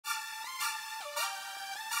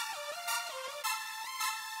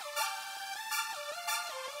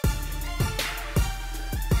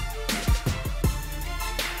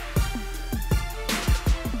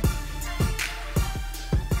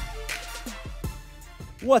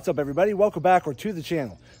What's up, everybody? Welcome back or to the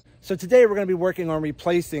channel. So today we're going to be working on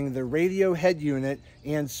replacing the radio head unit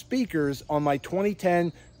and speakers on my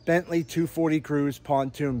 2010 Bentley 240 Cruise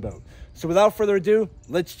pontoon boat. So without further ado,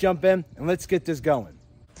 let's jump in and let's get this going.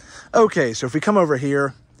 Okay, so if we come over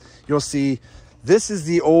here, you'll see this is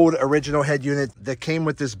the old original head unit that came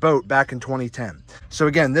with this boat back in 2010. So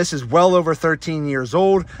again, this is well over 13 years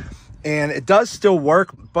old. And it does still work,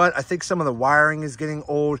 but I think some of the wiring is getting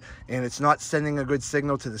old and it's not sending a good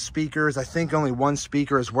signal to the speakers. I think only one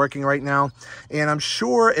speaker is working right now. And I'm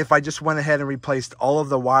sure if I just went ahead and replaced all of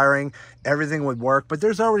the wiring, everything would work, but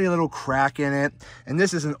there's already a little crack in it. And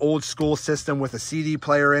this is an old school system with a CD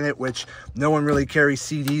player in it, which no one really carries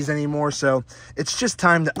CDs anymore. So it's just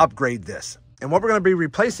time to upgrade this. And what we're going to be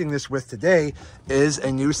replacing this with today is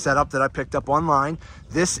a new setup that I picked up online.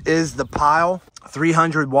 This is the Pyle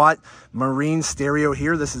 300-watt marine stereo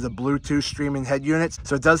here. This is a Bluetooth streaming head unit.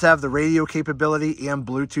 So it does have the radio capability and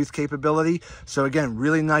Bluetooth capability. So again,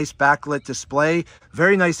 really nice backlit display.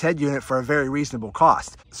 Very nice head unit for a very reasonable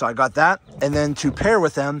cost. So I got that. And then to pair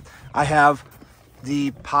with them, I have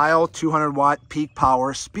the Pyle 200-watt peak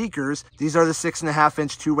power speakers. These are the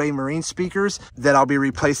 6.5-inch two-way marine speakers that I'll be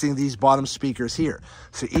replacing these bottom speakers here.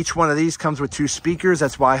 So each one of these comes with 2 speakers.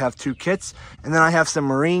 That's why I have 2 kits. And then I have some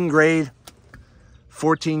marine grade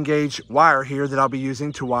 14 gauge wire here that I'll be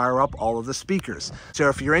using to wire up all of the speakers. So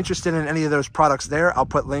if you're interested in any of those products there, I'll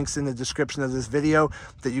put links in the description of this video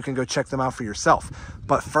that you can go check them out for yourself.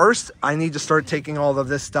 But first, I need to start taking all of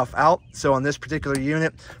this stuff out. So on this particular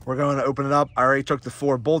unit, we're going to open it up. I already took the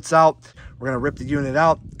 4 bolts out. We're going to rip the unit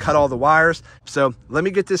out, cut all the wires. So let me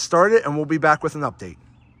get this started and we'll be back with an update.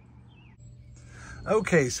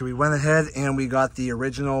 Okay, so we went ahead and we got the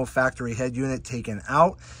original factory head unit taken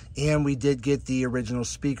out, and we did get the original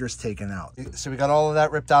speakers taken out. So we got all of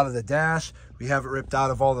that ripped out of the dash. We have it ripped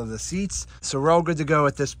out of all of the seats. So we're all good to go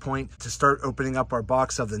at this point to start opening up our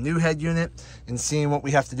box of the new head unit and seeing what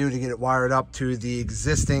we have to do to get it wired up to the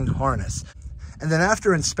existing harness. And then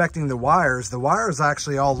after inspecting the wires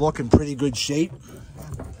actually all look in pretty good shape.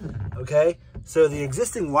 Okay. So the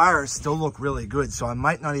existing wires still look really good, so I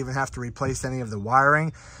might not even have to replace any of the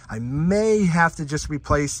wiring. I may have to just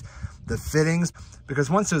replace the fittings, because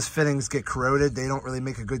once those fittings get corroded, they don't really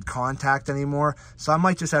make a good contact anymore. So I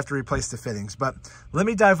might just have to replace the fittings. But let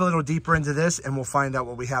me dive a little deeper into this and we'll find out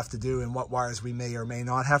what we have to do and what wires we may or may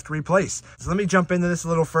not have to replace. So let me jump into this a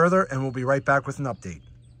little further and we'll be right back with an update.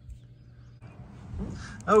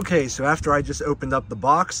 Okay, so after I just opened up the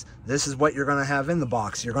box, this is what you're going to have in the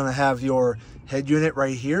box. You're going to have your head unit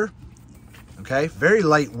right here. Okay, very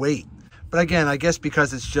lightweight. But again, I guess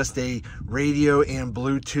because it's just a radio and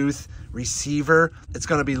Bluetooth receiver, it's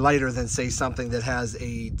going to be lighter than, say, something that has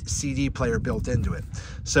a CD player built into it.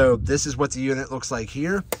 So this is what the unit looks like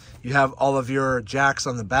here. You have all of your jacks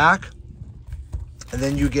on the back. And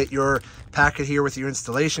then you get your packet here with your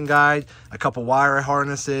installation guide, a couple wire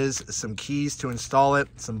harnesses, some keys to install it,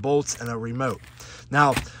 some bolts, and a remote.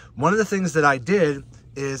 Now, one of the things that I did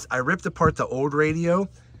is I ripped apart the old radio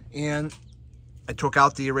and I took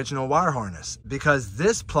out the original wire harness, because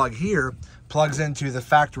this plug here plugs into the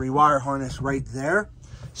factory wire harness right there.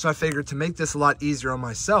 So I figured to make this a lot easier on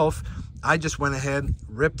myself, I just went ahead,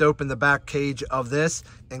 ripped open the back cage of this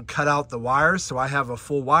and cut out the wires. So I have a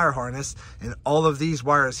full wire harness, and all of these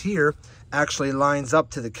wires here actually lines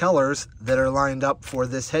up to the colors that are lined up for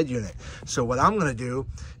this head unit. So what I'm going to do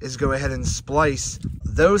is go ahead and splice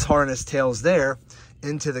those harness tails there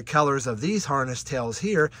into the colors of these harness tails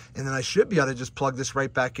here, and then I should be able to just plug this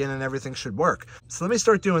right back in and everything should work. So let me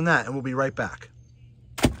start doing that and we'll be right back.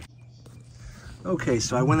 Okay,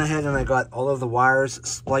 so I went ahead and I got all of the wires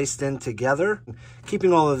spliced in together,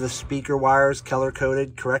 keeping all of the speaker wires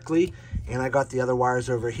color-coded correctly, and I got the other wires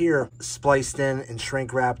over here spliced in and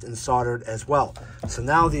shrink-wrapped and soldered as well. So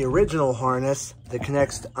now the original harness that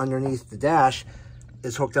connects underneath the dash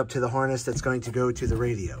is hooked up to the harness that's going to go to the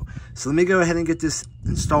radio. So let me go ahead and get this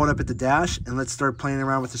installed up at the dash, and let's start playing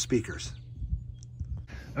around with the speakers.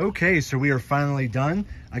 Okay, so we are finally done.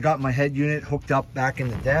 I got my head unit hooked up back in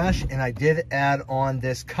the dash, and I did add on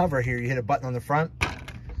this cover here. You hit a button on the front,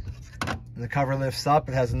 and the cover lifts up.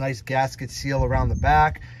 It has a nice gasket seal around the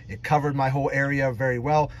back. It covered my whole area very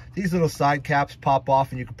well. These little side caps pop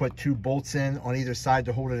off, and you can put 2 bolts in on either side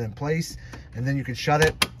to hold it in place, and then you can shut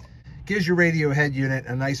it. Gives your radio head unit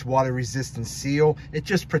a nice water resistant seal. It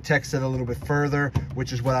just protects it a little bit further,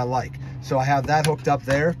 which is what I like. So I have that hooked up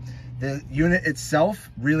there. The unit itself,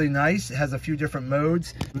 really nice. It has a few different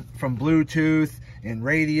modes, from Bluetooth and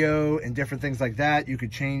radio and different things like that. You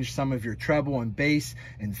could change some of your treble and bass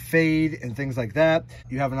and fade and things like that.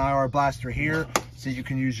 You have an IR blaster here, so you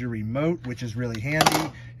can use your remote, which is really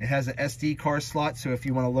handy. It has an SD card slot, so if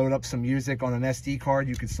you want to load up some music on an SD card,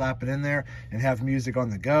 you can slap it in there and have music on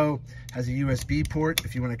the go. Has a USB port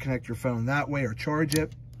if you want to connect your phone that way or charge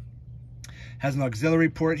it. Has an auxiliary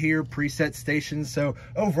port here, preset stations. So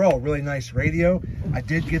overall, really nice radio. I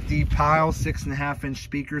did get the Pyle 6.5-inch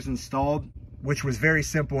speakers installed, which was very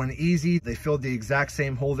simple and easy. They filled the exact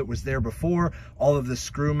same hole that was there before. All of the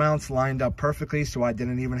screw mounts lined up perfectly, so I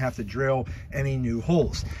didn't even have to drill any new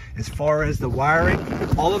holes. As far as the wiring,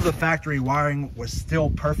 all of the factory wiring was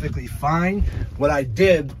still perfectly fine. What I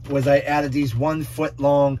did was I added these 1 foot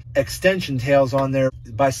long extension tails on there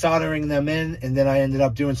by soldering them in, and then I ended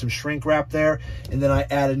up doing some shrink wrap there, and then I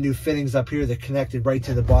added new fittings up here that connected right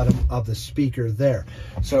to the bottom of the speaker there.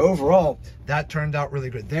 So overall, that turned out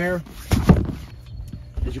really good there.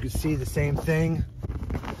 As you can see, the same thing.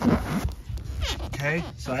 Okay,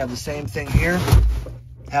 so I have the same thing here.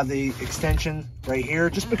 Have the extension right here,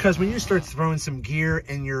 just because when you start throwing some gear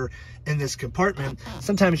in this compartment,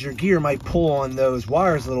 sometimes your gear might pull on those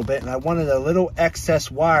wires a little bit, and I wanted a little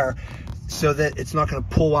excess wire so that it's not going to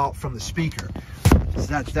pull out from the speaker. So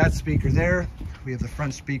that's that speaker there. We have the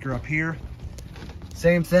front speaker up here.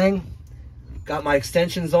 Same thing. Got my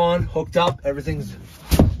extensions on, hooked up, everything's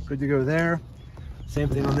good to go there. Same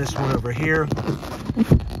thing on this one over here.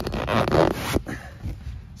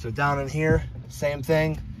 So down in here, same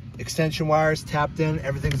thing. Extension wires tapped in,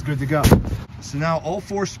 everything's good to go. So now all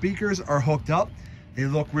 4 speakers are hooked up. They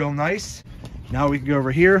look real nice. Now we can go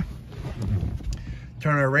over here,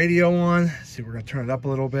 turn our radio on. See, we're gonna turn it up a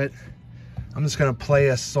little bit. I'm just gonna play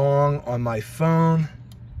a song on my phone.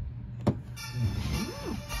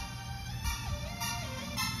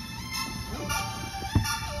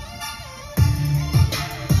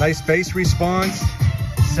 Nice bass response,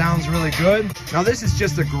 sounds really good. Now this is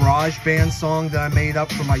just a garage band song that I made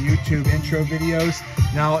up for my YouTube intro videos.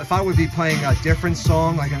 Now if I would be playing a different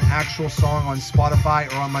song, like an actual song on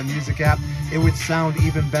Spotify or on my music app, it would sound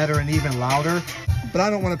even better and even louder. But I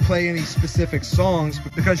don't want to play any specific songs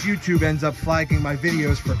because YouTube ends up flagging my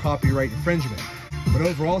videos for copyright infringement. But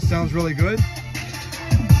overall, sounds really good.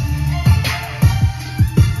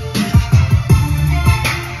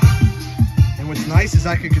 What's nice is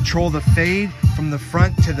I can control the fade from the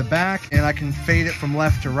front to the back, and I can fade it from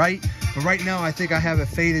left to right. But right now I think I have it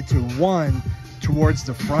faded to 1 towards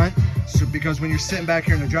the front. So because when you're sitting back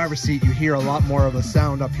here in the driver's seat, you hear a lot more of the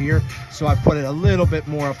sound up here. So I put it a little bit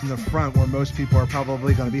more up in the front where most people are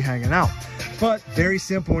probably going to be hanging out. But very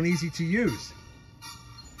simple and easy to use.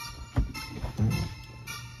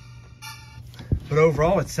 But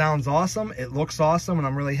overall, it sounds awesome, it looks awesome, and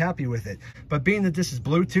I'm really happy with it. But being that this is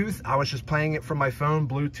Bluetooth, I was just playing it from my phone,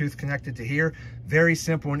 Bluetooth connected to here. Very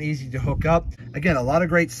simple and easy to hook up. Again, a lot of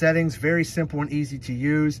great settings, very simple and easy to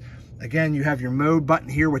use. Again, you have your mode button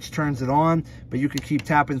here, which turns it on, but you can keep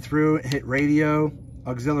tapping through, hit radio,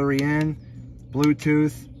 auxiliary in,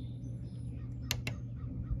 Bluetooth,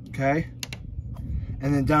 okay?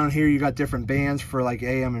 And then down here, you got different bands for like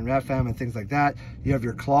AM and FM and things like that. You have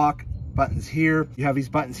your clock buttons here. You have these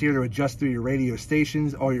buttons here to adjust through your radio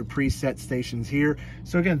stations, all your preset stations here.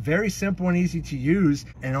 So again, very simple and easy to use.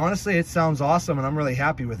 And honestly, it sounds awesome and I'm really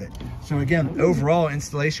happy with it. So again, overall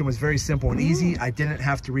installation was very simple and easy. I didn't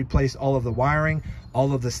have to replace all of the wiring.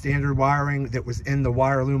 All of the standard wiring that was in the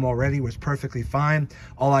wire loom already was perfectly fine.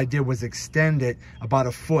 All I did was extend it about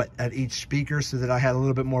 1 foot at each speaker so that I had a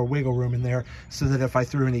little bit more wiggle room in there, so that if I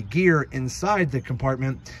threw any gear inside the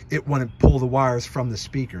compartment, it wouldn't pull the wires from the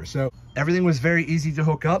speaker. So everything was very easy to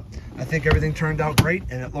hook up. I think everything turned out great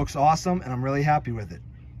and it looks awesome and I'm really happy with it.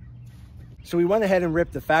 So we went ahead and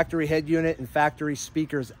ripped the factory head unit and factory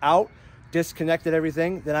speakers out, disconnected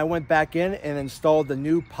everything. Then I went back in and installed the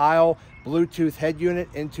new Pyle Bluetooth head unit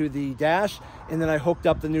into the dash, and then I hooked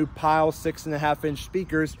up the new Pyle 6.5-inch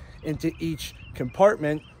speakers into each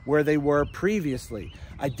compartment where they were previously.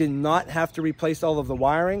 I did not have to replace all of the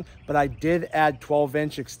wiring, but I did add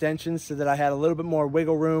 12-inch extensions so that I had a little bit more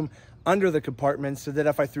wiggle room under the compartments, so that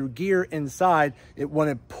if I threw gear inside, it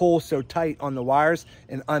wouldn't pull so tight on the wires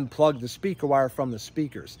and unplug the speaker wire from the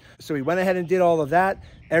speakers. So we went ahead and did all of that.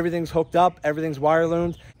 Everything's hooked up, everything's wire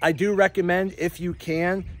loomed. I do recommend, if you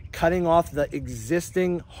can, cutting off the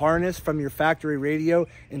existing harness from your factory radio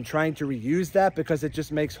and trying to reuse that, because it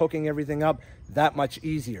just makes hooking everything up that much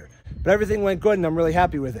easier. But everything went good and I'm really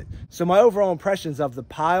happy with it. So my overall impressions of the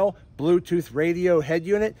Pyle Bluetooth radio head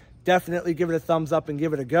unit, definitely give it a thumbs up and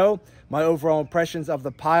give it a go. My overall impressions of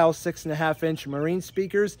the Pyle 6.5-inch marine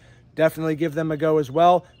speakers, definitely give them a go as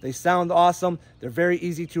well. They sound awesome. They're very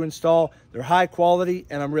easy to install. They're high quality,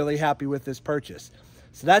 and I'm really happy with this purchase.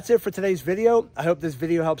 So that's it for today's video. I hope this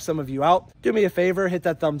video helps some of you out. Do me a favor, hit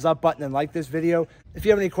that thumbs up button and like this video. If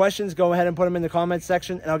you have any questions, go ahead and put them in the comments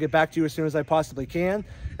section and I'll get back to you as soon as I possibly can.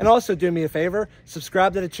 And also do me a favor,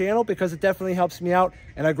 subscribe to the channel because it definitely helps me out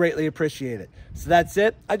and I greatly appreciate it. So that's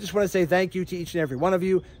it. I just want to say thank you to each and every one of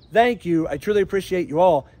you. Thank you. I truly appreciate you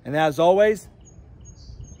all. And as always,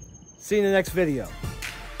 see you in the next video.